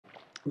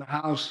The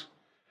House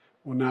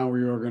will now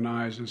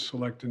reorganize and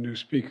select a new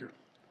speaker.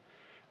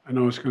 I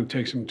know it's going to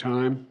take some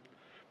time,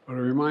 but I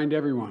remind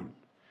everyone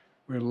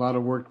we have a lot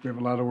of work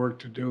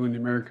to do, and the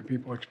American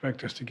people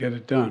expect us to get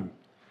it done.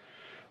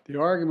 The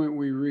argument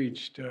we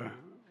reached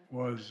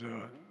was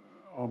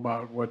all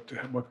about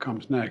what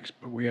comes next,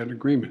 but we had an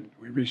agreement.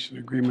 We reached an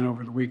agreement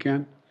over the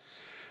weekend.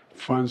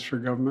 Funds for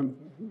government,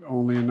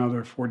 only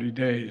another 40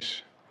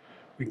 days.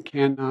 We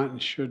cannot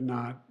and should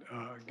not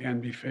again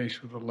be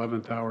faced with an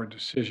 11th hour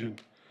decision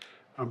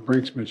on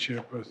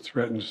brinksmanship that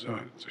threatens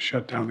to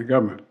shut down the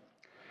government.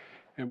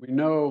 And we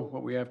know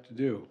what we have to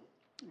do.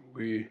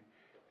 We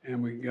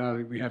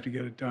have to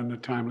get it done in a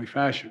timely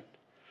fashion.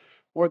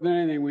 More than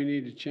anything, we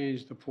need to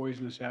change the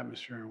poisonous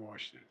atmosphere in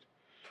Washington.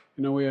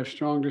 You know, we have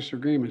strong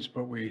disagreements,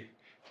 but we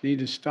need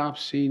to stop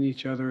seeing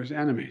each other as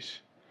enemies.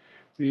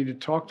 We need to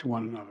talk to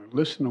one another,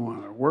 listen to one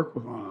another, work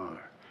with one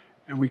another,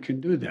 and we can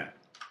do that.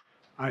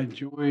 I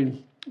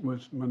join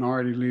with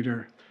Minority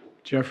Leader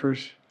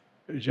Jeffries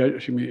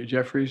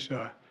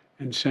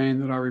in saying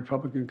that our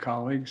Republican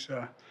colleagues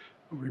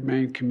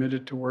remain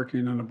committed to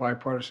working in a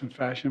bipartisan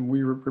fashion.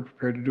 We were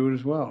prepared to do it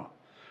as well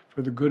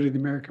for the good of the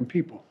American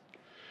people.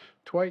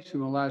 Twice in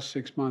the last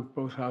 6 months,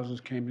 both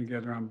houses came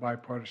together on a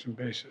bipartisan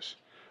basis.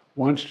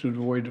 Once to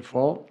avoid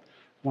default,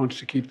 once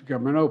to keep the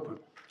government open.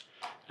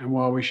 And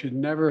while we should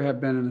never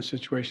have been in the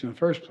situation in the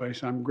first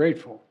place, I'm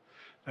grateful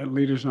that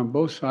leaders on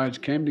both sides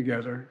came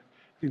together,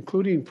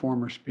 including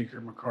former Speaker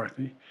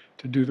McCarthy,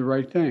 to do the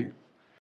right thing.